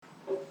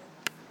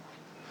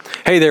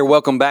Hey there,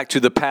 welcome back to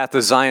the Path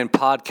of Zion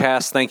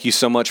podcast. Thank you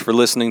so much for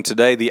listening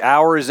today. The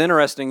hour is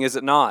interesting, is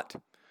it not?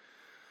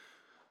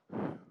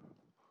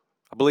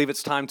 I believe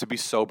it's time to be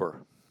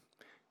sober.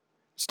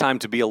 It's time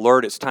to be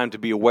alert. It's time to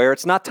be aware.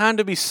 It's not time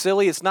to be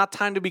silly. It's not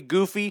time to be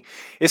goofy.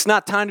 It's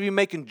not time to be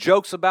making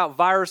jokes about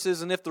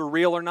viruses and if they're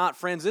real or not,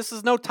 friends. This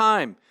is no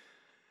time.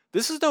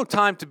 This is no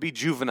time to be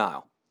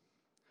juvenile.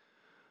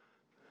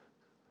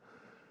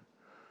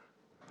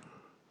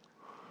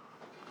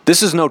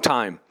 This is no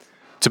time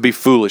to be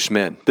foolish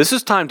men. This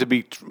is time to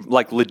be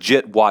like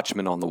legit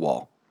watchmen on the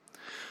wall.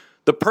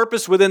 The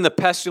purpose within the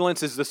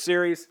pestilence is the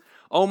series.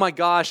 Oh my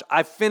gosh,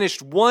 I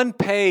finished one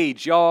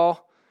page,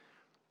 y'all.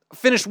 I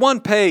finished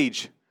one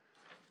page.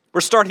 We're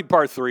starting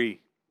part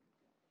 3.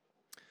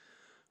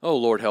 Oh,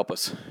 Lord, help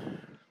us.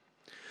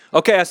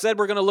 Okay, I said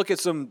we're going to look at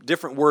some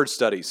different word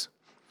studies.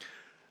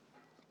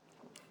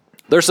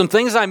 There's some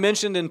things I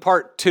mentioned in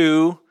part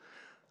 2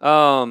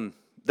 that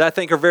I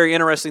think are very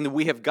interesting that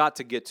we have got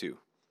to get to.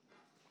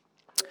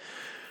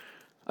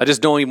 I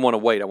just don't even want to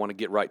wait. I want to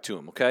get right to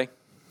them, okay?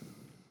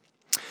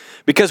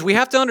 Because we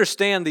have to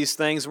understand these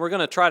things, and we're going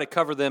to try to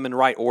cover them in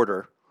right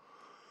order.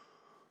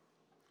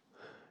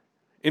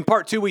 In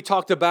part 2, we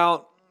talked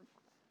about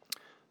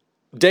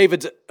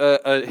David's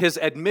his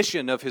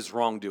admission of his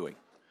wrongdoing.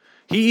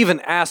 He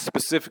even asked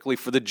specifically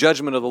for the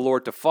judgment of the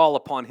Lord to fall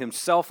upon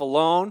himself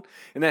alone,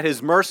 and that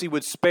his mercy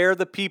would spare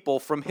the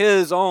people from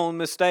his own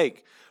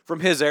mistake,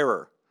 from his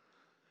error.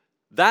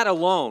 That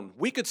alone,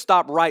 we could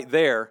stop right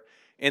there,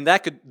 and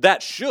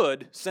that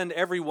should send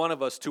every one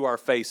of us to our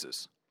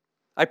faces.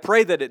 I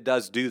pray that it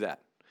does do that.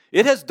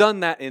 It has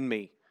done that in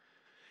me.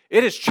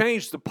 It has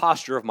changed the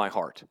posture of my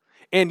heart.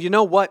 And you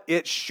know what?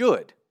 It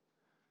should.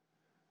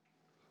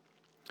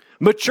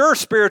 Mature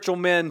spiritual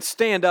men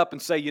stand up and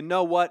say, you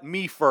know what?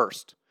 Me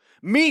first.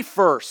 Me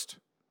first.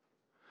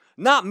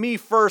 Not me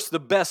first, the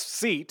best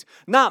seat.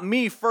 Not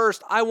me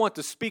first, I want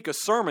to speak a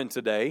sermon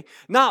today.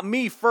 Not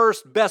me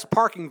first, best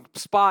parking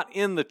spot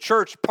in the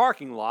church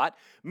parking lot.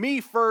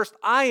 Me first,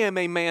 I am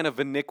a man of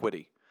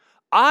iniquity.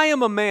 I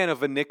am a man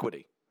of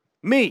iniquity.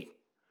 Me.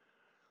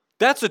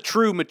 That's a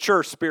true,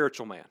 mature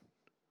spiritual man.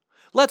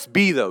 Let's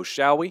be those,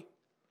 shall we?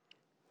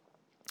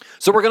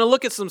 So we're going to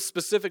look at some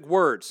specific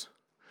words.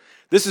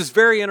 This is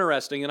very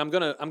interesting, and I'm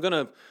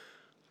going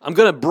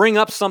to bring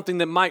up something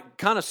that might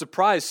kind of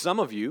surprise some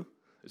of you.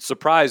 It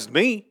surprised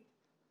me.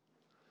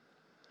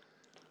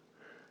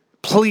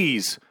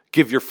 Please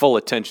give your full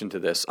attention to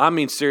this. I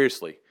mean,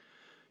 seriously.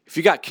 If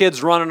you got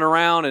kids running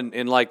around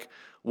and like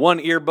one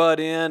earbud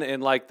in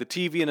and like the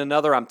TV in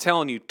another, I'm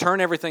telling you, turn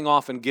everything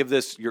off and give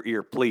this your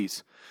ear,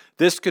 please.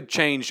 This could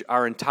change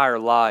our entire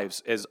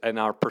lives and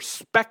our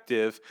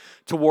perspective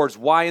towards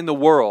why in the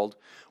world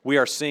we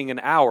are seeing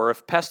an hour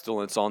of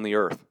pestilence on the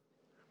earth.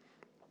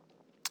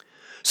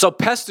 So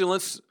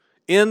pestilence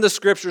in the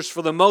scriptures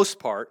for the most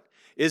part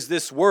is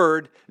this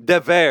word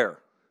dever,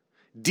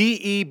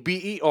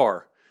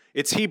 D-E-B-E-R.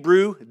 It's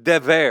Hebrew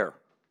dever.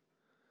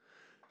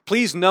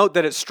 Please note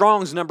that it's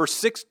Strong's number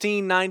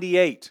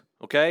 1698,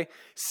 okay?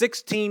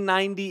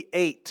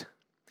 1698.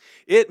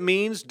 It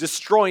means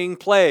destroying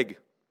plague.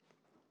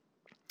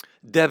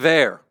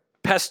 Dever,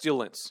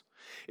 pestilence.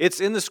 It's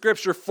in the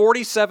scripture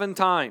 47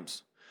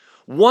 times.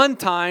 One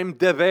time,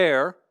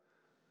 dever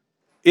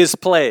is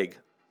plague.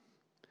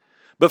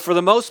 But for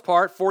the most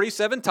part,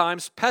 47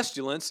 times,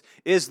 pestilence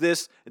is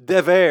this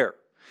dever.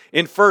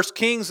 In 1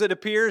 Kings, it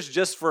appears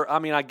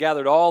I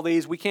gathered all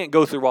these. We can't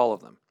go through all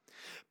of them.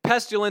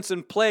 Pestilence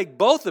and plague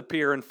both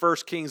appear in 1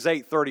 Kings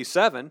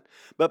 8:37,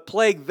 but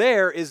plague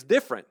there is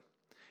different.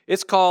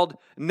 It's called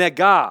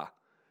negah,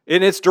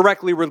 and it's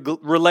directly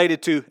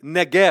related to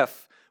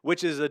negef,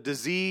 which is a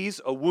disease,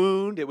 a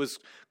wound. It was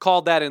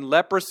called that in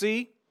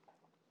leprosy.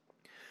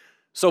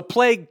 So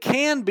plague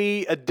can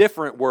be a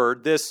different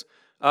word, this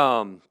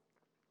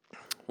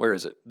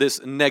This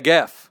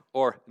negef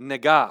or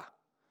negah.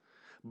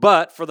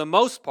 But for the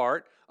most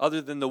part,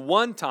 other than the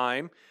one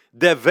time,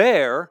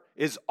 dever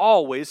is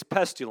always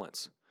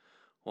pestilence.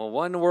 Well,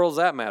 why in the world does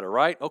that matter,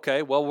 right?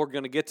 Okay, well, we're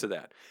going to get to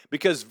that.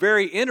 Because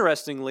very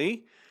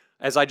interestingly,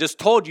 as I just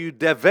told you,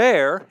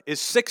 dever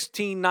is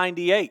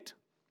 1698.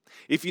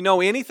 If you know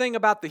anything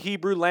about the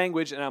Hebrew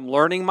language, and I'm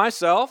learning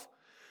myself,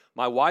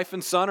 my wife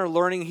and son are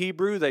learning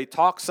Hebrew. They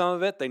talk some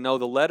of it. They know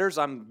the letters.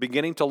 I'm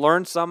beginning to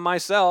learn some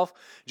myself,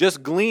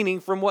 just gleaning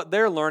from what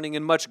they're learning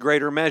in much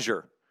greater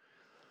measure.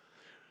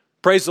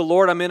 Praise the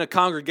Lord, I'm in a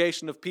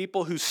congregation of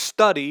people who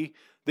study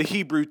the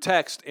Hebrew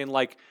text in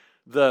like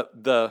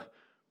the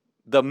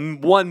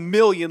 1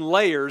 million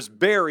layers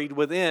buried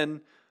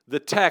within the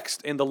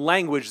text and the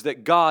language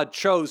that God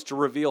chose to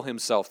reveal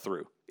himself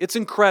through. It's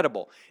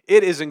incredible.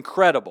 It is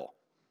incredible.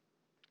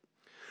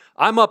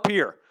 I'm up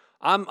here.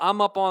 I'm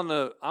on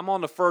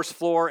the first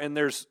floor, and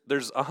there's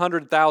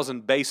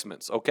 100,000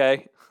 basements,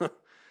 okay?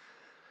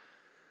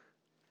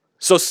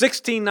 So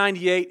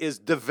 1698 is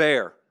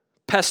dever,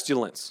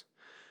 pestilence.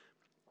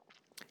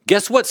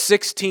 Guess what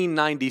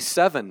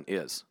 1697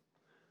 is?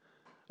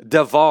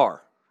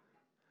 Devar.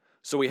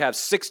 So we have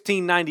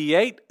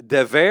 1698,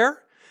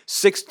 dever,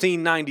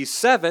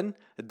 1697,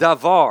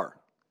 davar.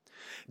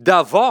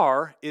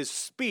 Davar is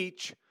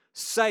speech,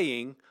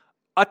 saying,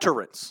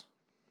 utterance.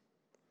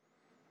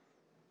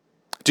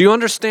 Do you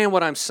understand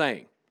what I'm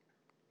saying?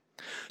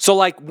 So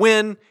like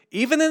when,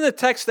 even in the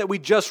text that we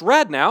just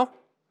read now,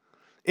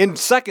 in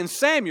 2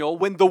 Samuel,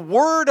 when the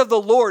word of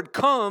the Lord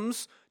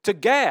comes to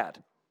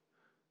Gad,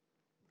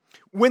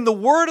 when the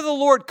word of the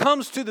Lord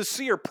comes to the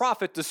seer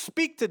prophet to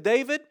speak to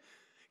David,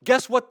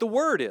 guess what the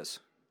word is?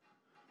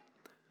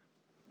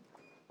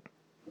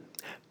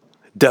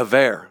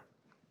 Daver,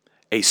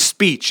 a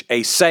speech,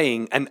 a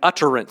saying, an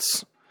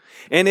utterance.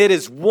 And it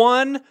is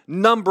one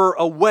number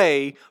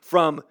away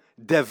from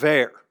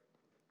Dever,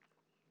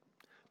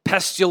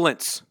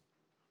 pestilence.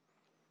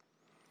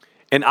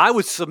 And I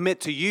would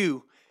submit to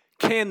you,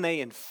 can they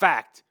in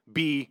fact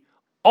be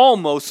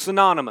almost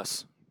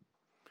synonymous?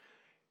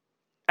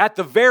 At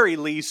the very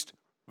least,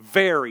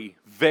 very,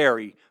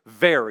 very,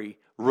 very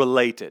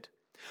related.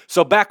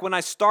 So back when I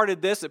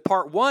started this at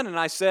part 1 and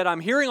I said, I'm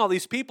hearing all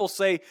these people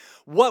say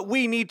what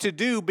we need to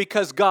do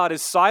because God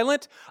is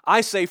silent,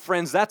 I say,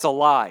 friends, that's a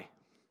lie.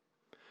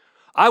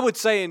 I would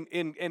say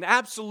in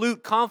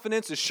absolute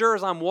confidence, as sure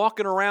as I'm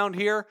walking around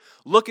here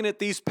looking at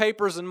these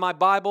papers in my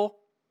Bible,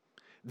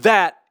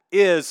 that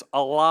is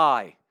a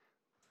lie.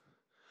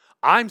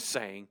 I'm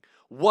saying,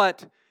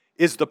 what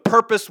is the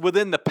purpose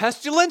within the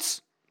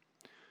pestilence?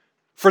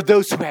 For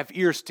those who have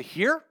ears to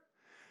hear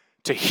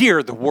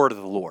the word of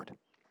the Lord.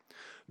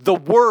 The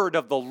word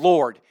of the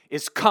Lord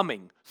is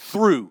coming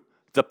through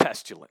the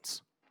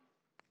pestilence.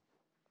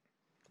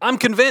 I'm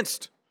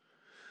convinced.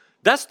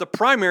 That's the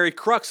primary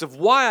crux of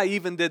why I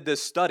even did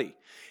this study.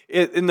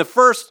 In the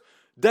first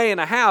day and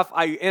a half,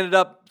 I ended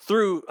up,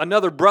 through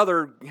another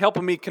brother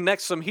helping me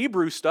connect some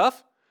Hebrew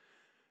stuff,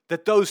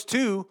 that those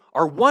two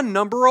are one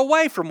number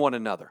away from one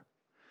another.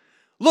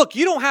 Look,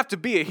 you don't have to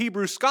be a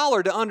Hebrew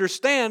scholar to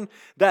understand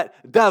that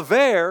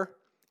daver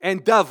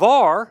and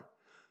davar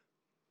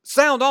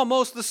sound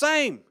almost the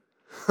same.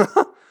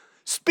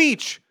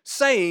 Speech,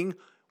 saying,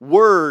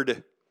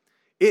 word.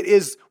 It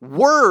is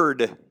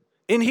word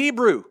in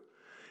Hebrew.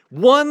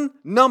 One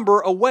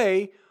number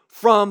away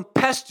from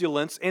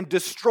pestilence and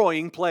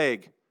destroying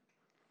plague.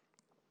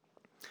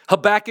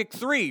 Habakkuk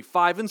 3,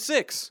 5 and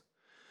 6.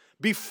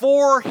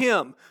 Before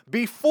him,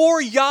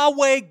 before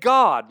Yahweh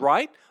God,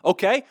 right?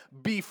 Okay,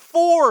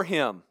 before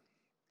him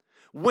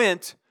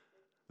went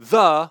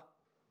the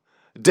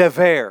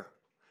dever,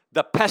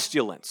 the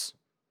pestilence.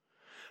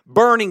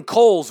 Burning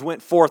coals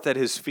went forth at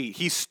his feet.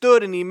 He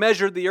stood and he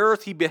measured the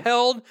earth. He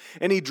beheld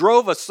and he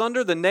drove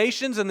asunder the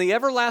nations, and the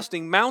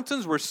everlasting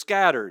mountains were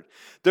scattered.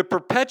 The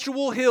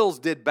perpetual hills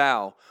did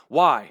bow.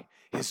 Why?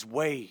 His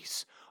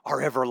ways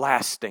are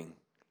everlasting.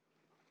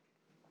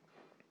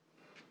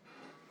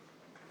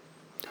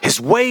 His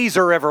ways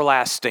are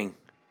everlasting.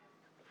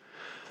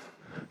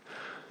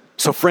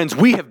 So friends,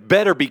 we have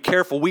better be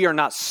careful. We are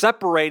not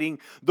separating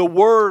the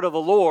word of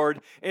the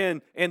Lord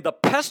and the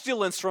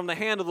pestilence from the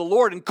hand of the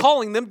Lord and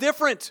calling them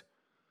different.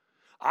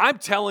 I'm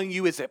telling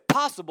you, is it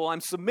possible?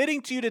 I'm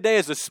submitting to you today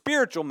as a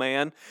spiritual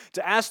man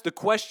to ask the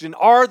question,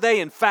 are they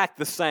in fact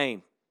the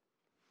same?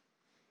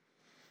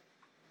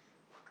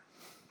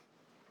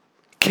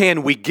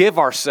 Can we give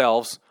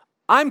ourselves?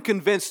 I'm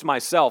convinced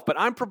myself, but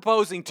I'm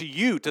proposing to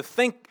you to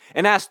think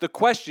and ask the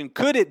question,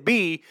 could it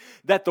be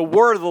that the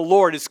word of the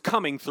Lord is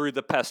coming through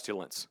the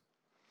pestilence?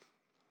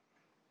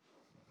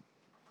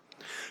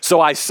 So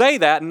I say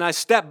that and I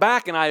step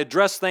back and I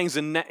address things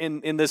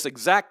in this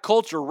exact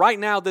culture right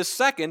now, this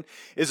second,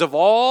 is of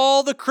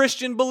all the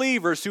Christian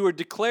believers who are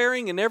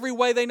declaring in every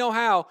way they know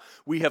how,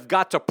 we have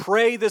got to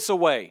pray this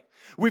away.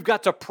 We've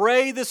got to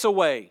pray this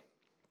away.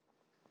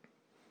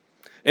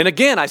 And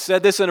again, I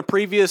said this in a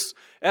previous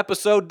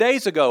episode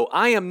days ago.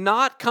 I am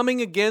not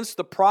coming against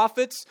the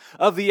prophets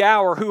of the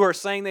hour who are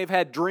saying they've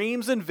had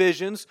dreams and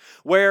visions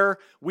where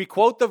we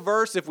quote the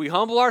verse, if we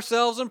humble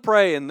ourselves and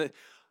pray.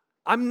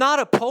 I'm not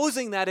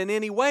opposing that in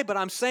any way, but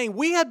I'm saying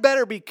we had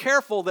better be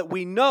careful that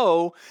we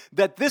know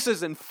that this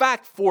is in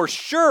fact for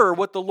sure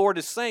what the Lord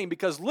is saying.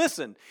 Because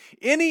listen,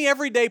 any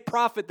everyday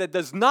prophet that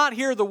does not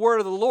hear the word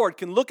of the Lord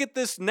can look at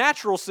this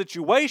natural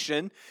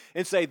situation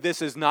and say,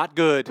 this is not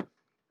good.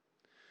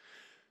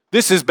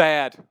 This is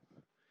bad.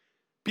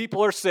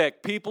 People are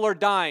sick. People are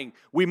dying.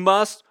 We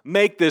must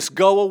make this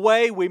go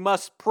away. We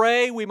must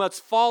pray. We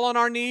must fall on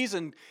our knees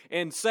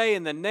and say,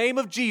 in the name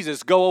of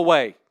Jesus, go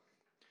away.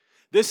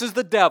 This is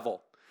the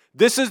devil.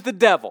 This is the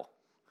devil.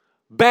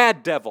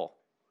 Bad devil.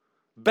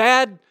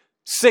 Bad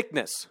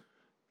sickness.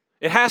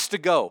 It has to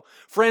go.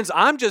 Friends,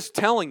 I'm just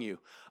telling you,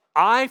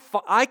 I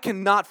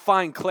cannot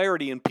find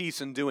clarity and peace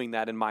in doing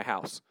that in my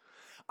house.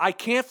 I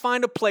can't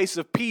find a place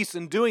of peace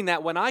in doing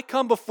that when I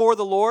come before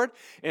the Lord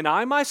and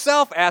I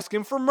myself ask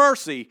Him for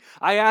mercy.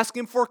 I ask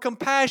Him for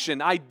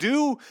compassion. I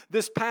do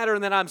this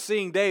pattern that I'm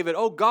seeing David.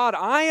 Oh God,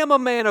 I am a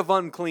man of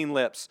unclean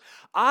lips.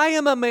 I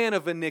am a man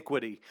of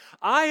iniquity.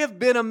 I have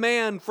been a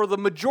man for the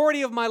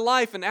majority of my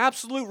life in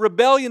absolute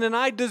rebellion, and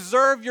I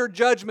deserve your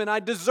judgment. I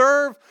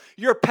deserve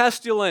your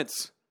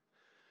pestilence.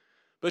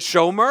 But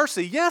show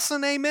mercy. Yes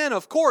and amen,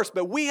 of course.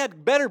 But we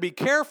had better be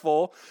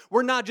careful.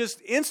 We're not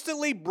just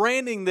instantly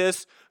branding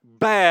this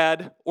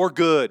bad or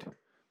good.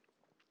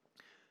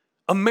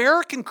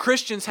 American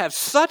Christians have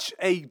such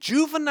a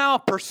juvenile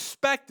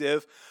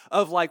perspective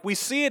of, like, we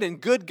see it in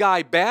good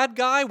guy, bad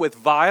guy with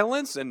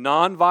violence and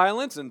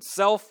nonviolence and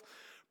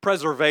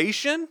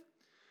self-preservation.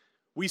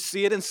 We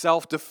see it in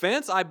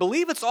self-defense. I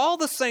believe it's all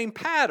the same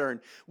pattern.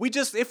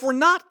 If we're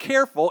not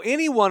careful,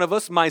 any one of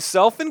us,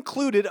 myself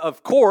included,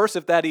 of course,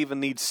 if that even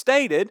needs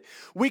stated,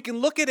 we can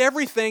look at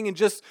everything and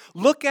just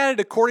look at it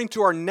according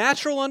to our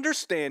natural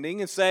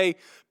understanding and say,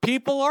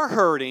 people are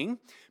hurting,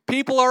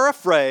 people are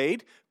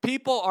afraid,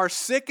 people are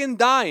sick and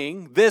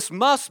dying, this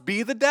must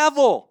be the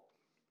devil.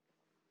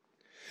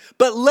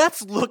 But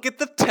let's look at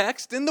the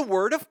text in the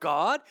Word of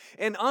God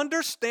and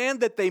understand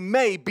that they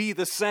may be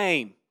the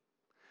same.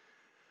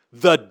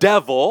 The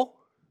devil,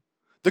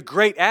 the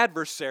great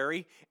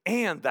adversary,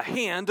 and the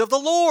hand of the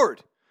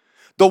Lord,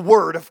 the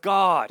Word of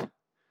God.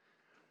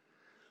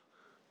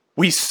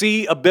 We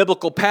see a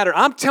biblical pattern.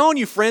 I'm telling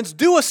you, friends,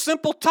 do a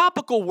simple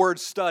topical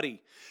word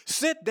study.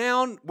 Sit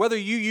down, whether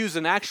you use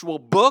an actual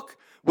book,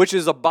 which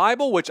is a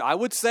Bible, which I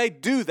would say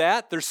do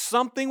that. There's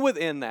something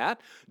within that.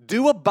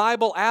 Do a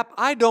Bible app.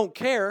 I don't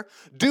care.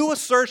 Do a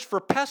search for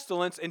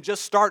pestilence and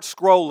just start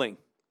scrolling.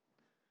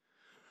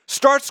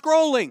 Start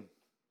scrolling.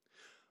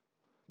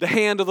 The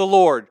hand of the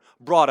Lord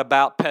brought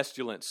about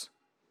pestilence.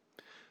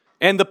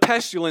 And the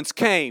pestilence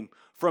came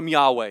from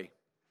Yahweh.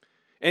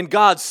 And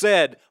God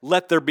said,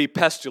 let there be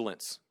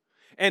pestilence.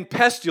 And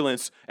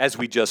pestilence, as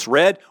we just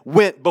read,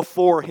 went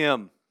before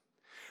him.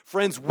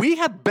 Friends, we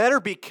had better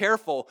be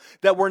careful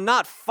that we're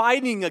not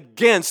fighting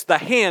against the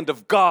hand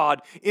of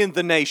God in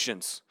the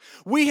nations.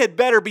 We had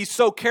better be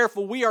so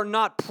careful we are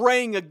not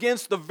praying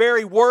against the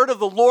very word of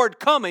the Lord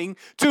coming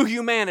to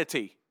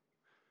humanity.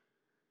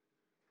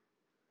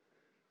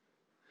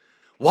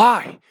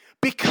 Why?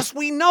 Because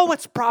we know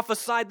it's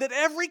prophesied that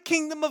every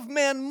kingdom of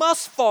men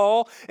must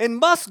fall and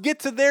must get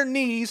to their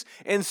knees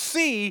and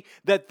see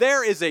that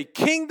there is a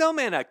kingdom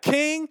and a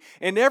king,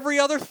 and every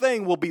other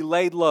thing will be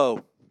laid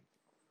low.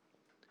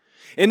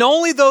 And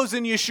only those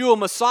in Yeshua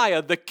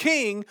Messiah, the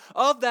king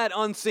of that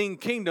unseen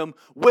kingdom,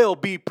 will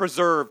be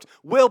preserved,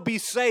 will be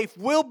safe,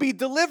 will be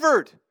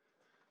delivered.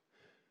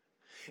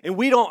 And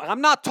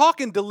I'm not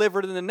talking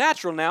delivered in the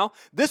natural now.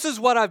 This is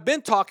what I've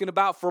been talking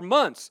about for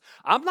months.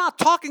 I'm not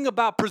talking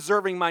about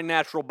preserving my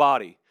natural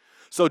body.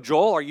 So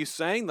Joel, are you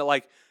saying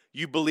that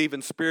you believe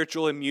in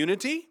spiritual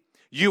immunity?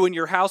 You and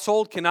your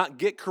household cannot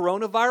get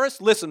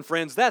coronavirus? Listen,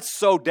 friends, that's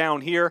so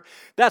down here.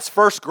 That's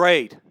first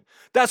grade.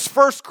 That's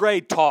first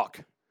grade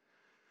talk.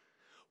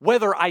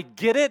 Whether I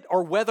get it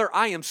or whether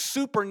I am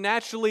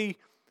supernaturally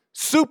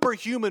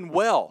superhuman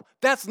well,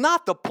 that's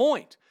not the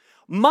point.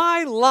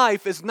 My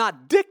life is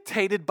not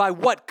dictated by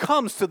what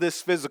comes to this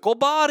physical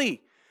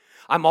body.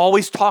 I'm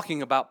always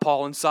talking about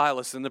Paul and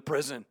Silas in the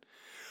prison.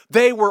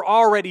 They were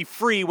already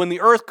free when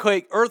the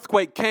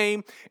earthquake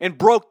came and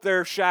broke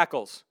their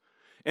shackles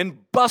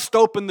and bust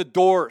open the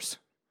doors.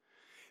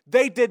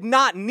 They did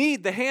not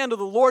need the hand of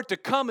the Lord to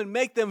come and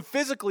make them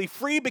physically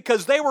free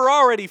because they were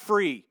already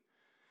free.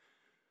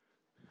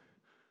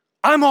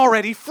 I'm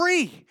already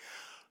free.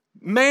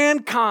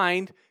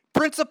 Mankind,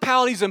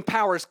 principalities and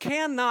powers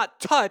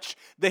cannot touch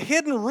the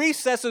hidden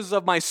recesses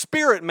of my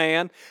spirit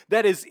man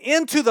that is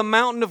into the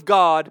mountain of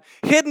God,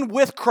 hidden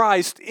with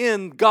Christ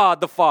in God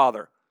the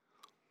Father.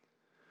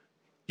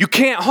 You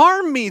can't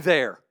harm me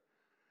there.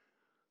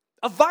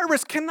 A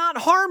virus cannot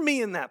harm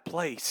me in that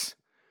place.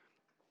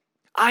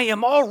 I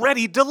am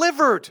already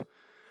delivered.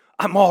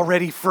 I'm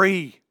already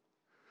free.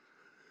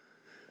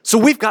 So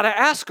we've got to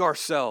ask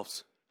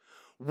ourselves,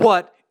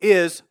 what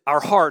is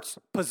our heart's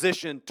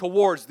position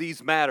towards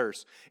these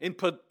matters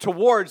and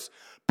towards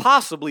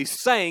possibly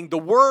saying the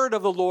word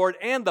of the Lord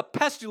and the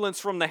pestilence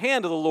from the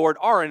hand of the Lord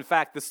are in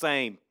fact the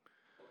same?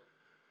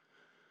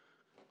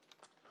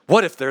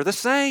 What if they're the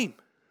same?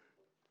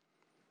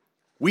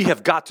 We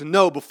have got to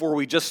know before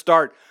we just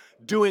start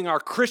doing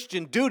our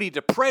Christian duty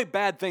to pray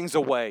bad things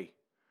away.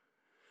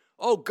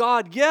 Oh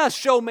God, yes,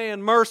 show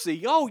man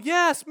mercy. Oh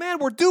yes, man,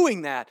 we're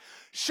doing that.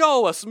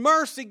 Show us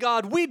mercy,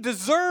 God. We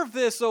deserve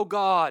this, oh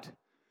God.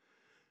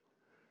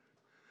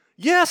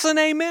 Yes and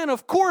amen.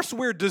 Of course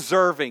we're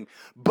deserving.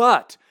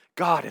 But,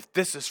 God, if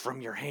this is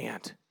from your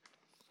hand,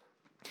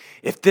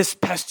 if this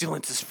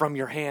pestilence is from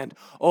your hand,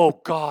 oh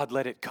God,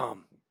 let it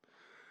come.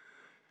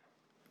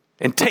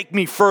 And take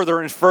me further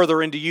and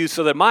further into you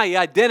so that my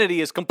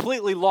identity is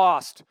completely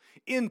lost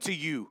into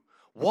you.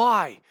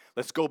 Why?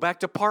 Let's go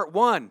back to part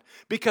 1.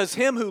 Because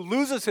him who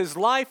loses his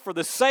life for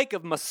the sake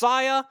of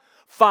Messiah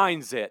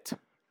finds it.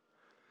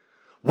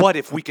 What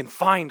if we can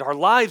find our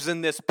lives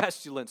in this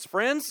pestilence,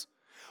 friends?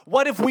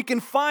 What if we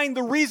can find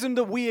the reason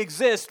that we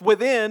exist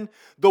within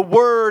the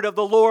word of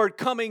the Lord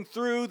coming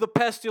through the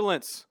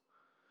pestilence?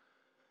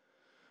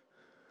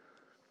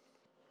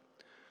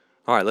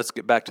 All right, let's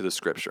get back to the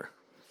scripture.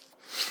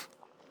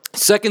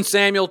 2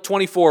 Samuel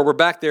 24, we're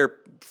back there.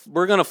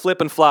 We're going to flip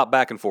and flop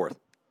back and forth.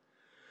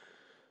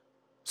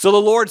 So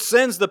the Lord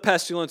sends the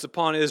pestilence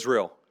upon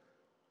Israel.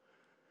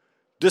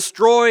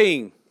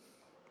 destroying.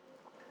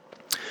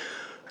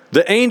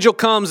 The angel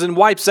comes and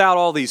wipes out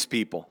all these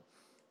people.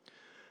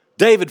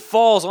 David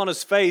falls on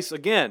his face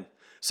again,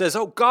 says,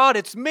 "Oh God,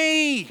 it's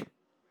me.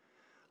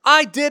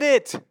 I did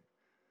it.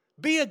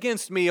 Be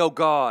against me, oh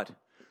God."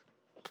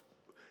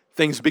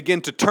 Things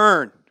begin to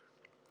turn.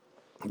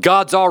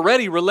 God's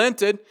already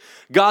relented.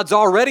 God's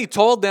already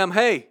told them,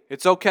 hey,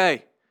 it's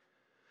okay.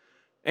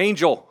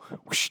 Angel,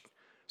 whoosh,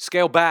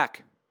 scale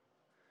back.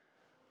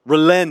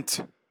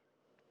 Relent.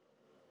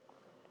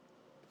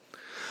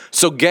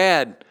 So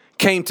Gad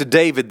came to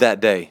David that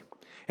day,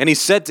 and he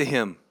said to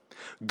him,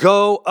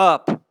 "Go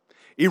up,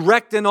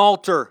 erect an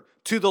altar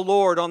to the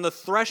Lord on the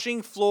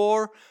threshing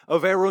floor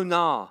of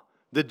Araunah,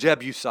 the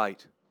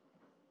Jebusite."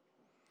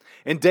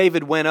 And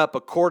David went up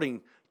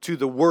according to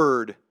the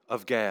word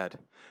of Gad,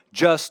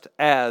 just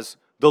as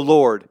the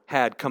Lord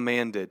had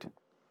commanded.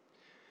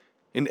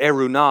 And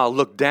Araunah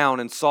looked down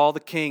and saw the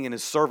king and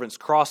his servants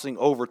crossing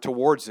over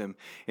towards him.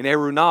 And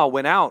Araunah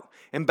went out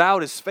and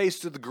bowed his face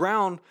to the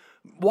ground.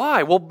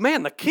 Why? Well,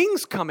 man, the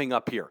king's coming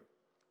up here.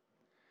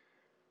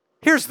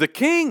 Here's the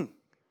king.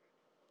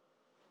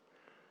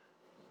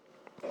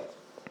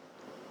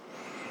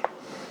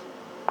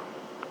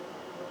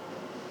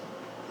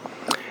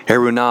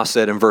 Araunah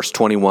said in verse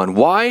 21,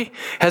 "Why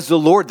has the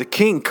Lord the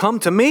king come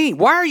to me?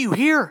 Why are you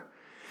here?"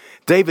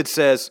 David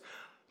says,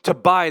 "To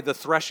buy the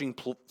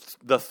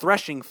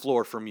threshing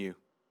floor from you.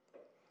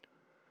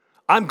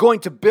 I'm going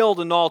to build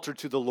an altar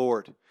to the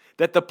Lord,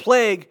 that the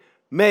plague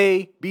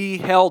may be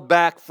held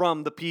back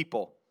from the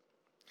people."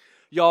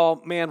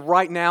 Y'all, man,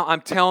 right now,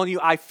 I'm telling you,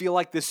 I feel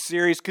like this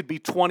series could be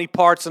 20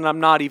 parts, and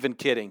I'm not even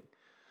kidding.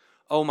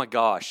 Oh my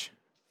gosh.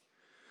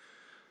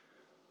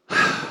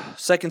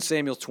 2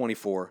 Samuel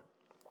 24.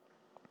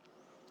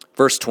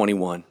 Verse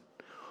 21.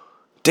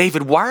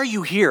 "David, why are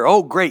you here?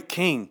 Oh, great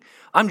king.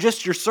 I'm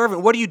just your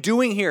servant. What are you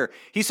doing here?"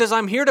 He says,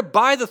 "I'm here to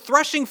buy the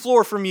threshing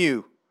floor from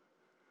you."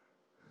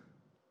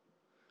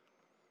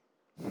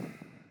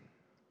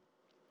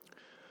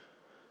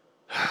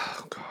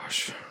 Oh,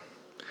 gosh.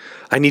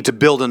 "I need to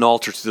build an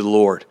altar to the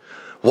Lord."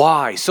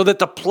 Why? So that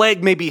the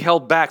plague may be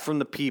held back from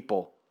the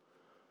people.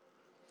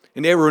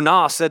 And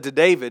Araunah said to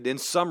David, in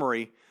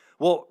summary,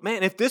 "Well,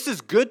 man, if this is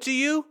good to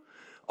you,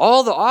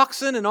 all the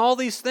oxen and all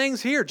these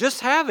things here,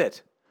 just have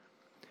it.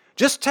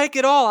 Just take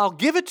it all. I'll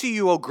give it to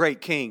you, O great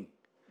king.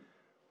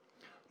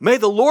 May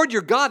the Lord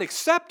your God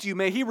accept you.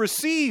 May he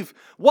receive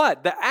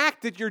what? The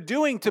act that you're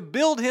doing to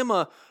build him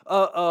a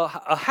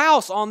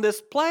house on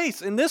this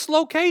place, in this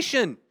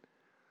location."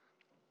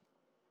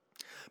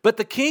 But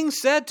the king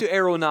said to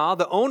Araunah,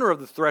 the owner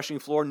of the threshing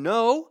floor,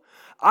 "No,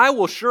 I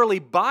will surely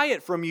buy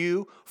it from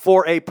you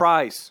for a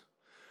price.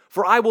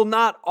 For I will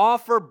not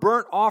offer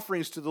burnt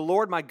offerings to the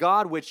Lord my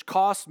God, which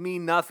cost me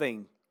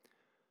nothing."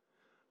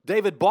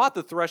 David bought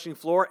the threshing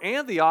floor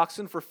and the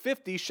oxen for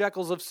 50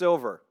 shekels of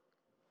silver.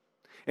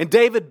 And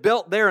David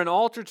built there an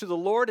altar to the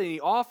Lord, and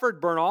he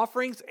offered burnt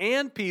offerings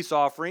and peace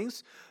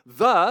offerings.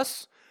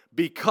 Thus,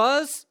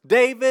 because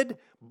David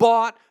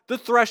bought the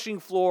threshing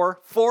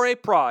floor for a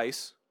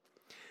price,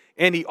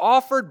 and he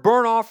offered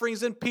burnt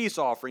offerings and peace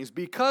offerings,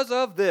 because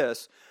of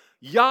this,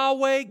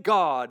 Yahweh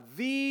God,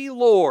 the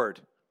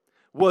Lord,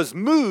 was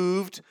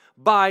moved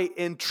by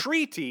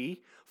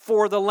entreaty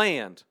for the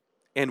land.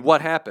 And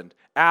what happened?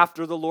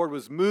 After the Lord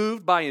was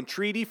moved by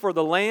entreaty for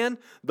the land,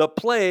 the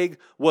plague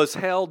was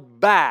held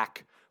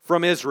back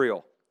from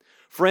Israel.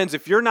 Friends,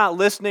 if you're not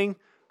listening,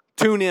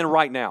 tune in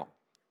right now.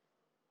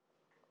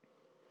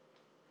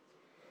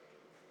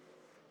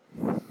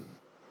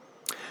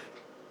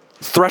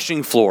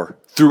 Threshing floor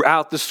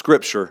throughout the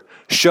scripture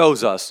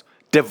shows us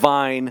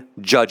divine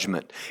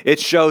judgment. It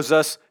shows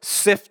us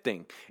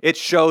sifting. It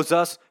shows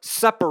us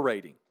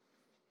separating.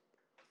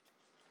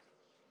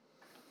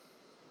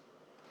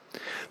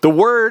 The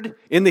word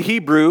in the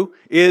Hebrew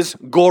is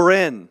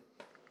goren.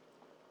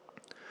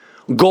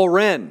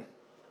 Goren.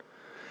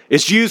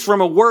 It's used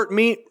from a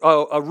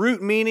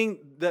root meaning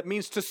that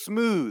means to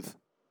smooth.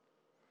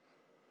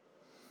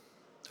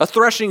 A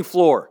threshing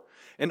floor,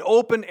 an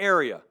open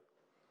area,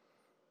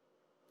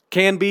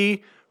 can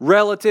be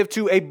relative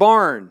to a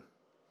barn,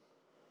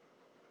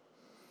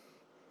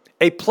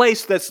 a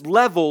place that's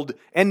leveled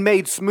and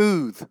made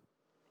smooth.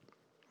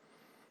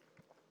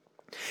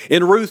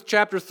 In Ruth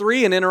chapter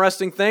 3, an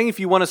interesting thing, if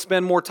you want to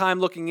spend more time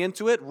looking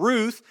into it,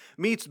 Ruth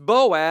meets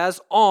Boaz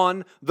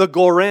on the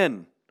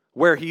Goren,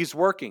 where he's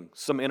working.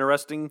 Some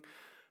interesting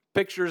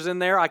pictures in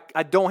there.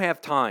 I don't have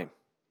time.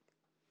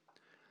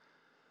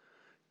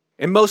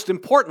 And most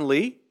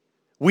importantly,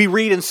 we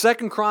read in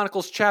 2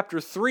 Chronicles chapter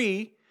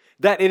 3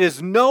 that it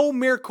is no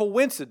mere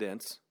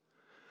coincidence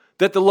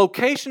that the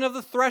location of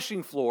the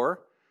threshing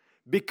floor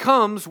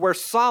becomes where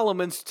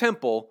Solomon's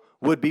temple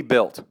would be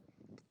built.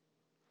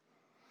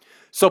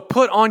 So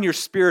put on your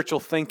spiritual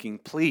thinking,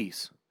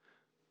 please.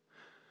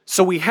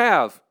 So we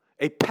have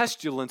a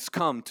pestilence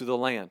come to the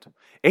land,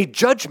 a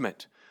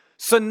judgment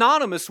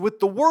synonymous with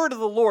the word of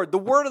the Lord. The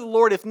word of the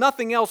Lord, if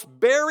nothing else,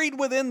 buried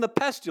within the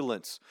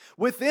pestilence,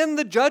 within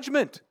the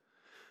judgment.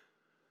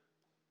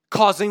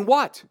 Causing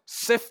what?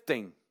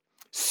 Sifting.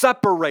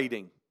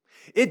 separating.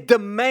 It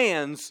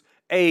demands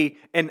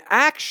an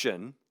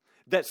action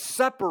that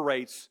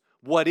separates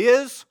what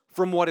is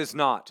from what is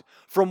not,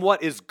 from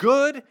what is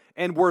good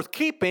and worth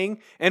keeping,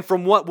 and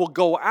from what will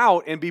go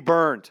out and be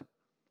burned.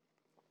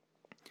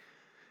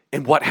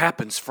 And what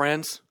happens,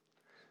 friends?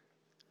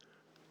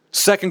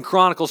 2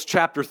 Chronicles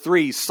chapter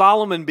 3,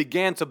 Solomon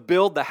began to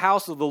build the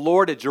house of the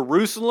Lord at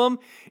Jerusalem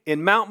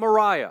in Mount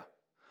Moriah.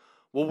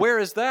 Well, where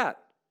is that?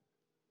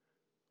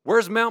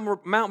 Where's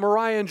Mount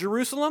Moriah in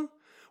Jerusalem?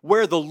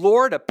 Where the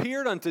Lord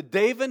appeared unto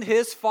David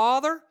his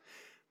father,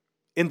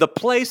 in the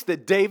place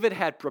that David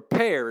had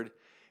prepared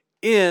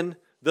in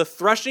the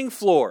threshing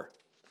floor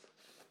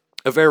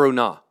of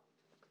Araunah.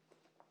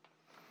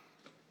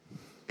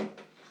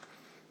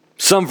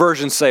 Some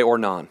versions say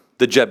Ornan,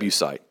 the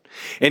Jebusite.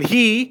 And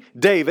he,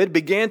 David,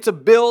 began to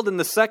build in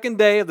the 2nd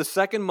day of the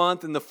 2nd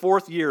month in the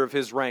 4th year of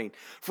his reign.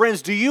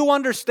 Friends, do you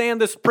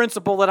understand this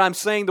principle that I'm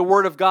saying the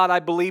Word of God,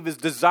 I believe, is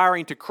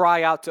desiring to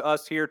cry out to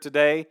us here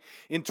today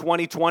in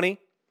 2020?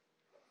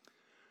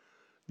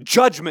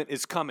 Judgment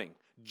is coming.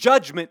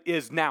 Judgment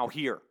is now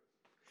here.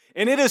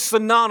 And it is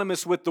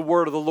synonymous with the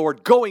word of the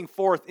Lord going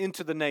forth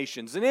into the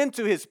nations and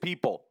into his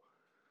people.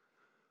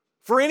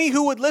 For any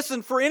who would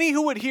listen, for any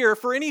who would hear,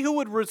 for any who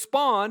would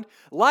respond,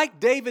 like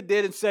David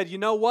did and said, you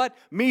know what?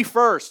 Me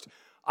first.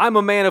 I'm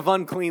a man of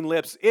unclean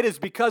lips. It is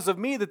because of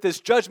me that this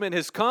judgment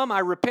has come. I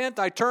repent,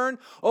 I turn.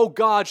 Oh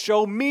God,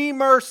 show me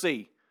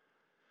mercy.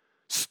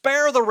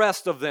 Spare the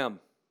rest of them.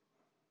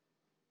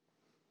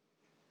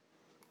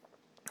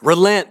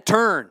 Relent,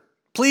 turn.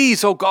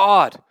 Please, oh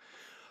God.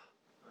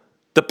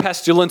 The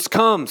pestilence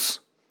comes.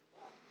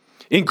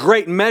 In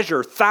great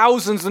measure,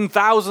 thousands and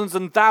thousands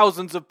and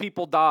thousands of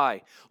people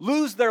die,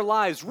 lose their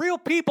lives. Real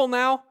people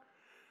now.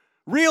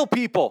 Real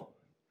people.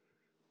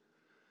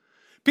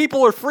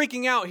 People are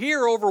freaking out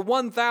here over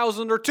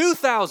 1,000 or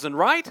 2,000,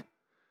 right?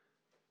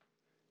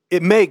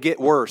 It may get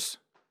worse.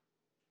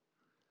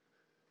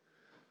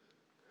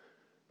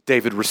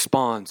 David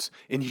responds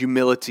in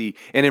humility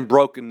and in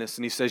brokenness,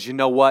 and he says, you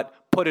know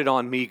what? Put it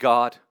on me,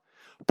 God.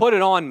 Put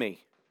it on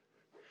me.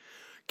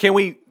 Can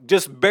we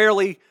just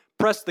barely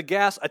press the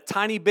gas a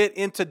tiny bit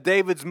into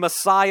David's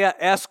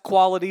Messiah-esque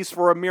qualities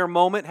for a mere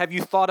moment? Have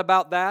you thought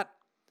about that?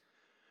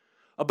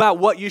 About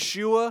what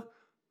Yeshua,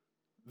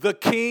 the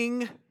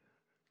King,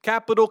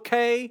 capital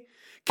K,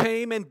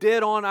 came and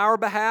did on our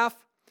behalf?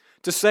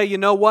 To say, you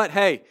know what?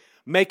 Hey,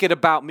 make it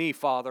about me,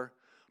 Father.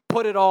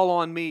 Put it all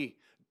on me.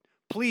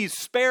 Please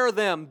spare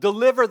them,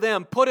 deliver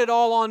them, put it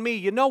all on me.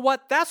 You know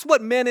what? That's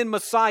what men in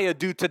Messiah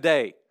do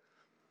today.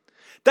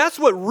 That's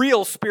what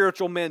real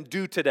spiritual men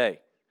do today.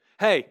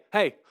 Hey,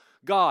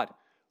 God,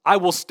 I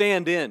will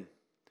stand in.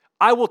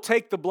 I will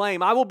take the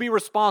blame. I will be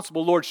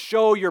responsible. Lord,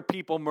 show your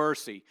people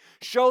mercy.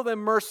 Show them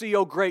mercy,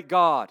 O great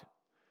God.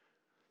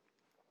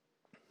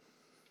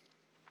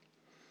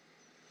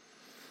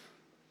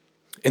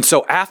 And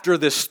so after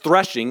this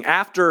threshing,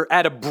 at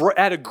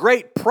a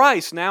great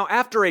price now,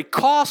 after a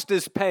cost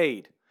is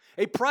paid,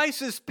 a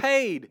price is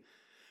paid,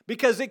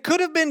 because it could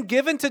have been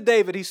given to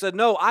David. He said,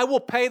 no, I will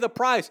pay the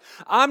price.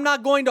 I'm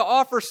not going to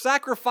offer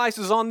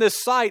sacrifices on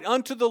this site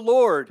unto the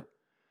Lord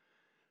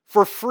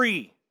for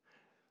free.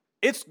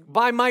 It's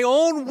by my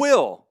own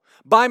will,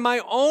 by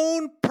my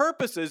own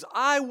purposes,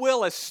 I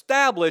will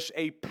establish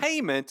a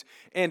payment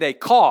and a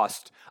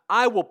cost.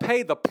 I will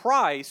pay the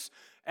price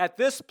at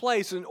this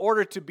place in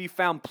order to be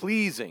found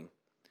pleasing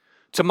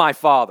to my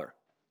Father.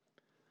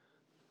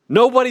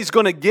 Nobody's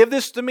going to give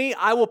this to me.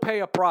 I will pay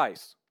a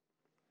price.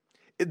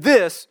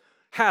 This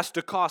has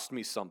to cost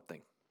me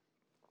something.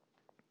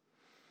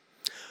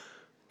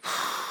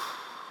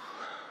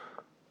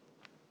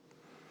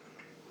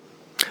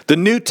 The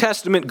New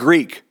Testament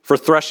Greek for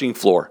threshing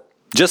floor,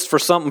 just for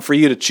something for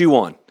you to chew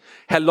on.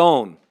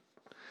 Helon.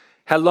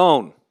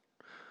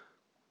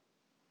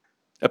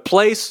 A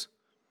place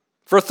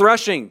for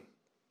threshing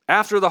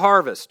after the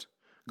harvest.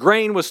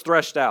 Grain was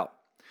threshed out.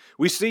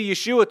 We see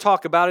Yeshua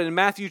talk about it in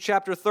Matthew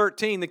chapter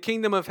 13. The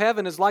kingdom of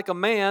heaven is like a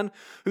man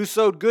who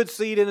sowed good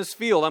seed in his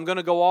field. I'm going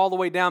to go all the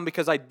way down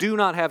because I do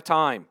not have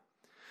time.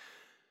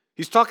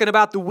 He's talking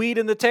about the wheat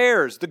and the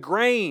tares, the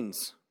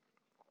grains.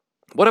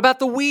 What about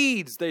the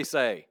weeds, they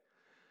say?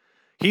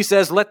 He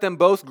says, let them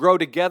both grow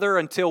together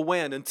until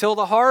when? Until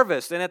the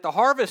harvest. And at the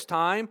harvest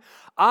time,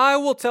 I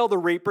will tell the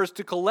reapers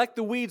to collect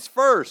the weeds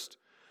first,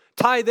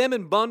 tie them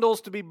in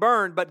bundles to be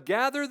burned, but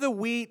gather the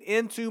wheat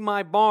into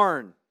my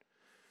barn.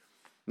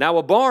 Now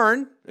a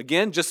barn,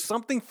 again, just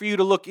something for you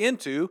to look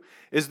into,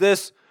 is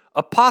this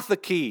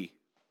apotheke.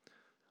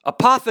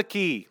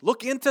 Apotheke,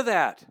 look into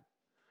that.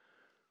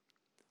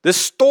 This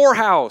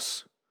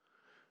storehouse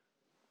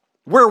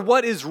where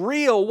what is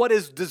real, what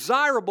is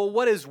desirable,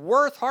 what is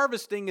worth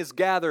harvesting is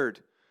gathered.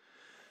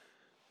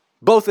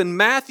 Both in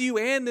Matthew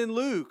and in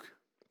Luke,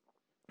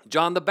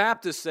 John the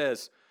Baptist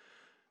says,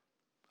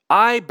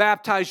 I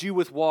baptize you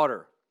with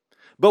water,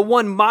 but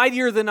one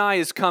mightier than I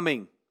is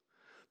coming,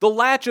 the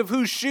latch of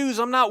whose shoes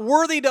I'm not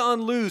worthy to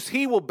unloose.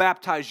 He will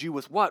baptize you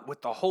with what?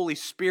 With the Holy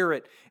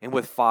Spirit and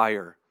with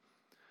fire.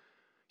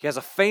 He has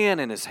a fan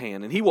in his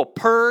hand, and he will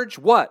purge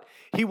what?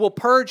 He will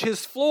purge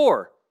his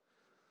floor.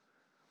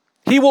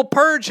 He will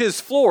purge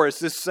his floor. It's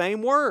this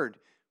same word.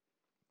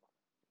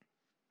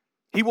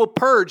 He will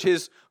purge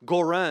his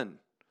goren,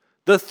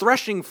 the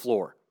threshing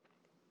floor.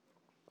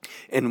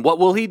 And what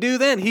will he do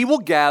then? He will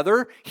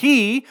gather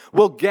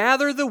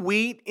the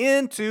wheat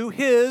into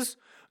his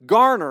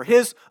garner,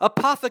 his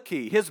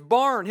apotheke, his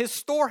barn, his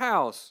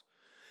storehouse.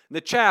 And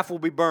the chaff will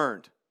be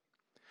burned.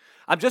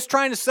 I'm just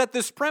trying to set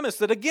this premise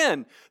that,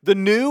 again, the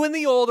new and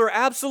the old are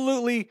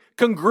absolutely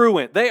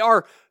congruent. They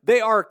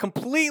are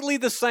completely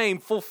the same,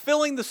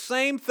 fulfilling the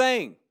same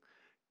thing.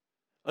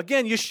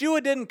 Again,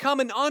 Yeshua didn't come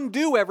and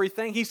undo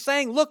everything. He's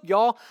saying, look,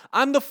 y'all,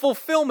 I'm the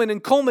fulfillment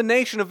and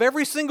culmination of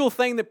every single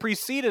thing that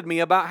preceded me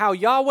about how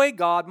Yahweh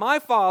God, my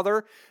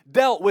Father,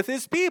 dealt with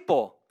his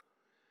people.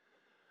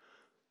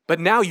 But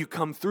now you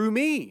come through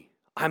me.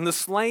 I'm the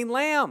slain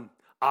lamb.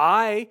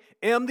 I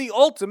am the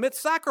ultimate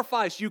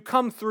sacrifice. You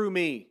come through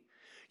me.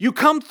 You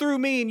come through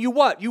me and you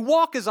what? You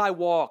walk as I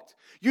walked.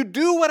 You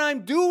do what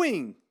I'm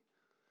doing.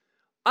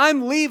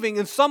 I'm leaving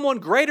and someone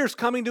greater is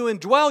coming to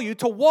indwell you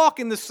to walk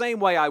in the same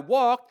way I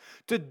walked,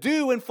 to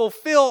do and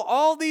fulfill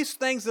all these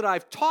things that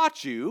I've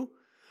taught you,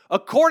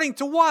 according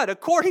to what?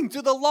 According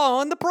to the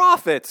law and the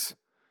prophets.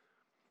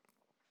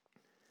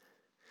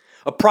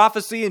 A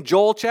prophecy in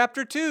Joel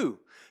chapter 2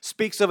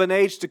 speaks of an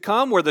age to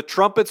come where the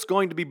trumpet's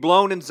going to be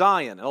blown in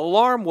Zion. An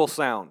alarm will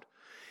sound.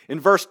 In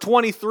verse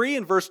 23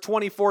 and verse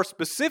 24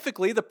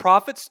 specifically, the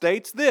prophet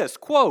states this,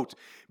 quote,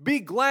 "Be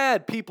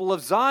glad, people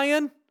of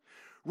Zion.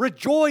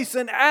 Rejoice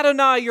in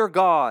Adonai your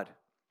God,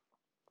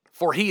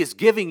 for he is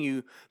giving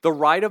you the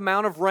right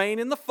amount of rain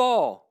in the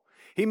fall.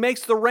 He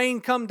makes the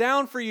rain come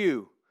down for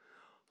you.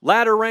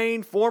 Latter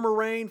rain, former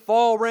rain,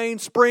 fall rain,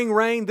 spring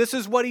rain. This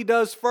is what he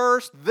does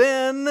first.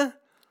 Then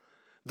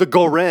the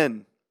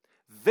goren,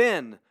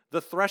 then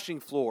the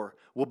threshing floor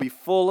will be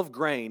full of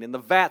grain, and the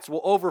vats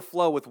will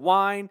overflow with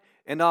wine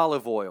and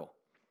olive oil."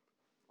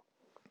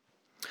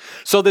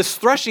 So this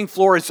threshing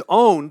floor is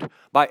owned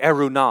by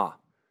Erunah.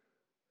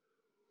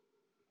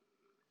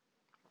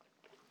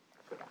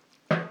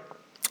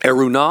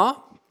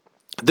 Erunah,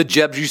 the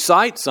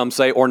Jebusite, some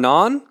say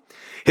Ornan,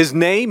 his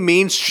name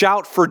means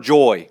shout for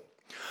joy,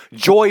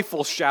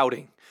 joyful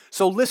shouting.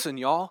 So listen,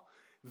 y'all,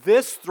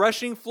 this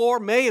threshing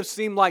floor may have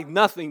seemed like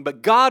nothing,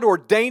 but God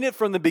ordained it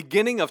from the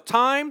beginning of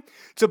time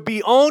to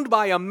be owned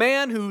by a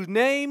man whose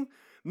name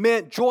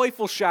meant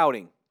joyful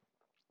shouting.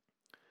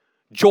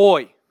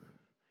 Joy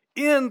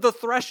in the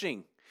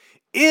threshing,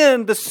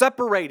 in the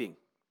separating.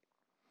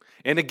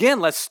 And again,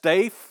 let's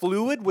stay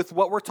fluid with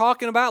what we're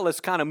talking about. Let's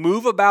kind of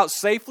move about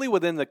safely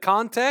within the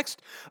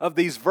context of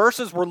these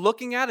verses we're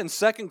looking at in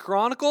 2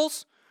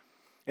 Chronicles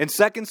and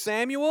 2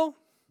 Samuel.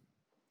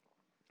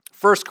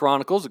 1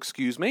 Chronicles,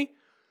 excuse me.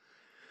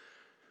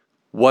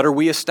 What are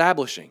we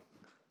establishing?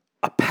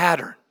 A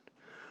pattern,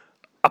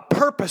 a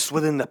purpose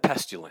within the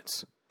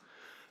pestilence.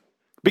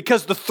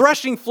 Because the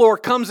threshing floor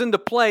comes into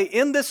play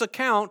in this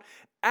account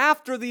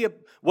after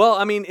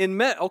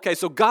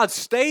so God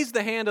stays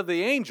the hand of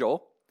the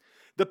angel.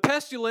 The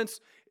pestilence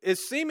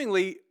is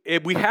seemingly,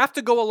 if we have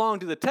to go along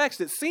to the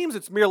text, it seems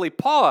it's merely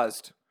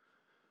paused.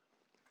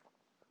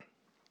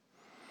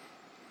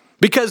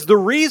 Because the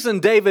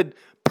reason David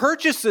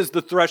purchases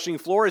the threshing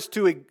floor is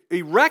to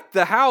erect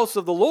the house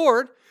of the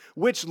Lord,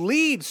 which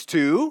leads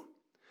to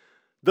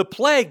the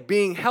plague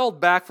being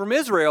held back from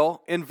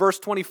Israel in verse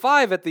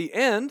 25 at the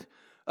end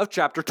of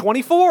chapter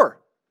 24.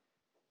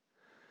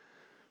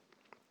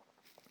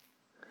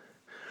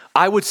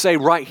 I would say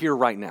right here,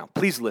 right now,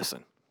 please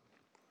listen.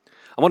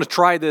 I want to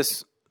try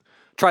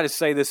to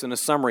say this in a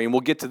summary, and we'll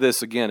get to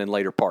this again in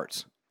later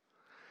parts.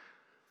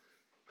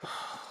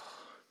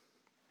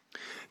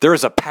 There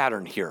is a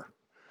pattern here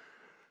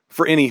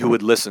for any who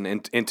would listen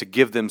and to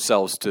give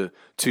themselves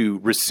to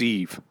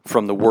receive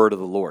from the word of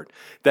the Lord.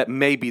 That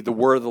maybe the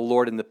word of the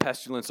Lord and the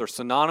pestilence are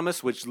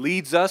synonymous, which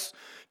leads us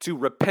to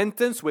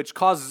repentance, which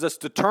causes us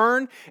to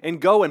turn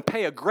and go and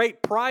pay a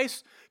great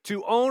price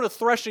to own a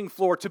threshing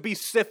floor, to be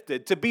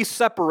sifted, to be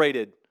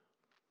separated.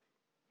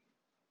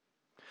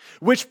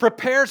 Which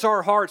prepares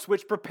our hearts,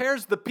 which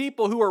prepares the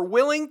people who are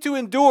willing to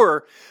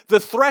endure the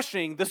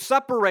threshing, the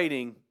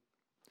separating,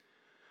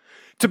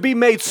 to be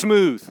made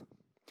smooth.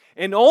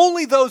 And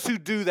only those who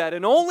do that,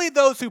 and only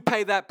those who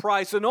pay that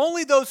price, and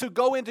only those who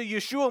go into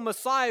Yeshua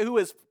Messiah, who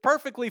has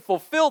perfectly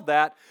fulfilled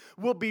that,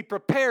 will be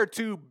prepared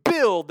to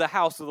build the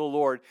house of the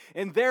Lord,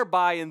 and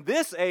thereby in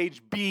this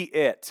age be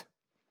it.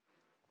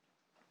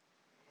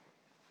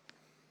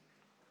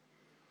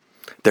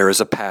 There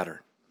is a pattern.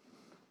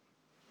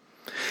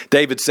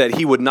 David said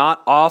he would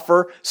not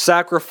offer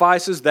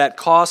sacrifices that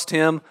cost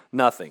him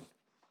nothing.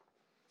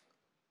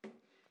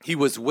 He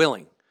was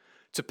willing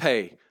to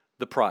pay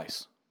the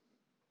price.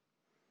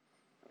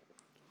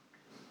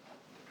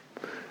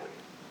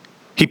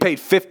 He paid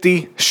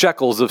 50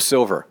 shekels of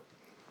silver.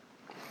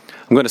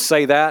 I'm going to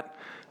say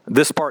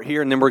this part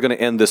here, and then we're going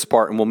to end this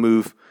part, and we'll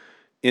move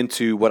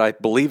into what I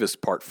believe is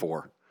part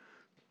 4.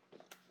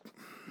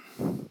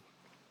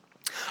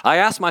 I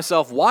asked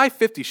myself, why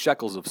 50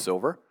 shekels of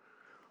silver?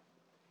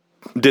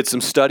 did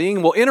some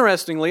studying. Well,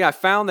 interestingly, I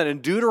found that in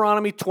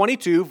Deuteronomy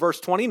 22, verse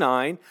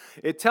 29,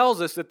 it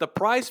tells us that the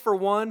price for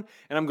one,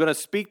 and I'm going to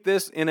speak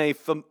this in a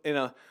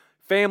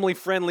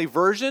family-friendly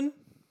version,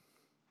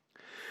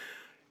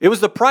 it was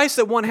the price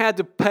that one had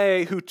to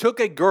pay who took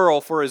a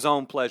girl for his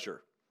own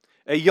pleasure,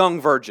 a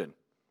young virgin,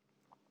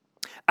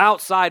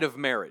 outside of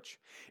marriage.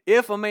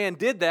 If a man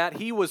did that,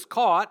 he was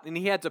caught, and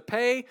he had to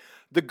pay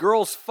the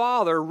girl's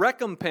father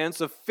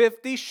recompense of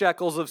 50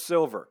 shekels of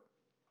silver.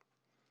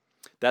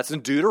 That's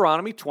in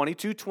Deuteronomy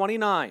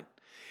 22:29.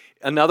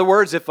 In other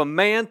words, if a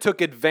man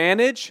took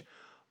advantage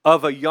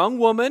of a young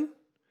woman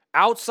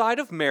outside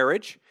of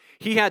marriage,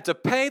 he had to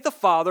pay the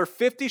father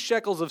 50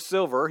 shekels of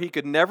silver. He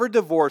could never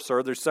divorce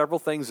her. There's several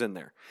things in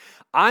there.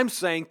 I'm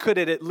saying, could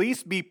it at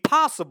least be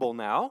possible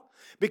now,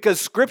 because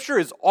Scripture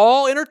is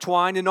all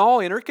intertwined and all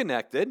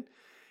interconnected,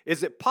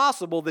 is it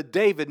possible that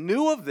David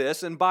knew of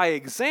this and by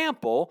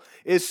example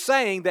is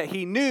saying that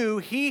he knew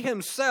he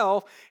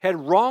himself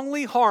had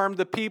wrongly harmed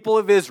the people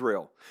of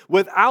Israel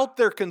without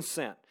their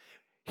consent?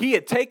 He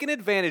had taken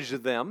advantage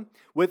of them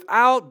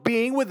without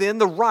being within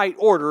the right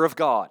order of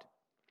God.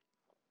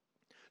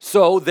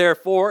 So,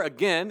 therefore,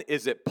 again,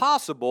 is it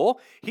possible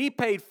he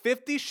paid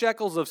 50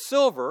 shekels of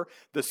silver,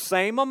 the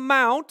same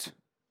amount,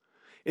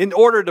 in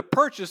order to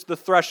purchase the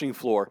threshing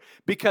floor,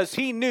 because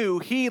he knew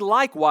he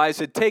likewise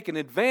had taken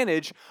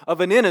advantage of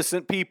an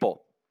innocent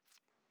people,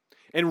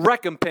 and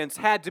recompense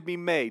had to be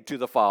made to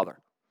the father?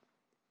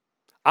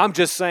 I'm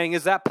just saying,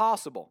 is that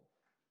possible?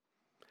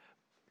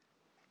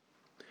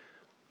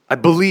 I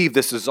believe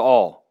this is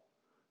all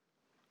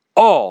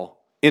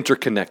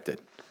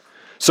interconnected.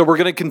 So we're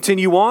going to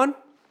continue on.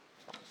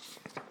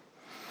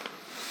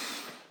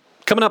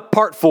 Coming up,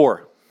 part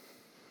 4.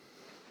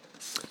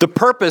 The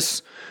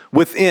purpose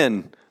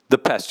within the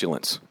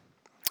pestilence.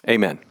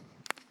 Amen.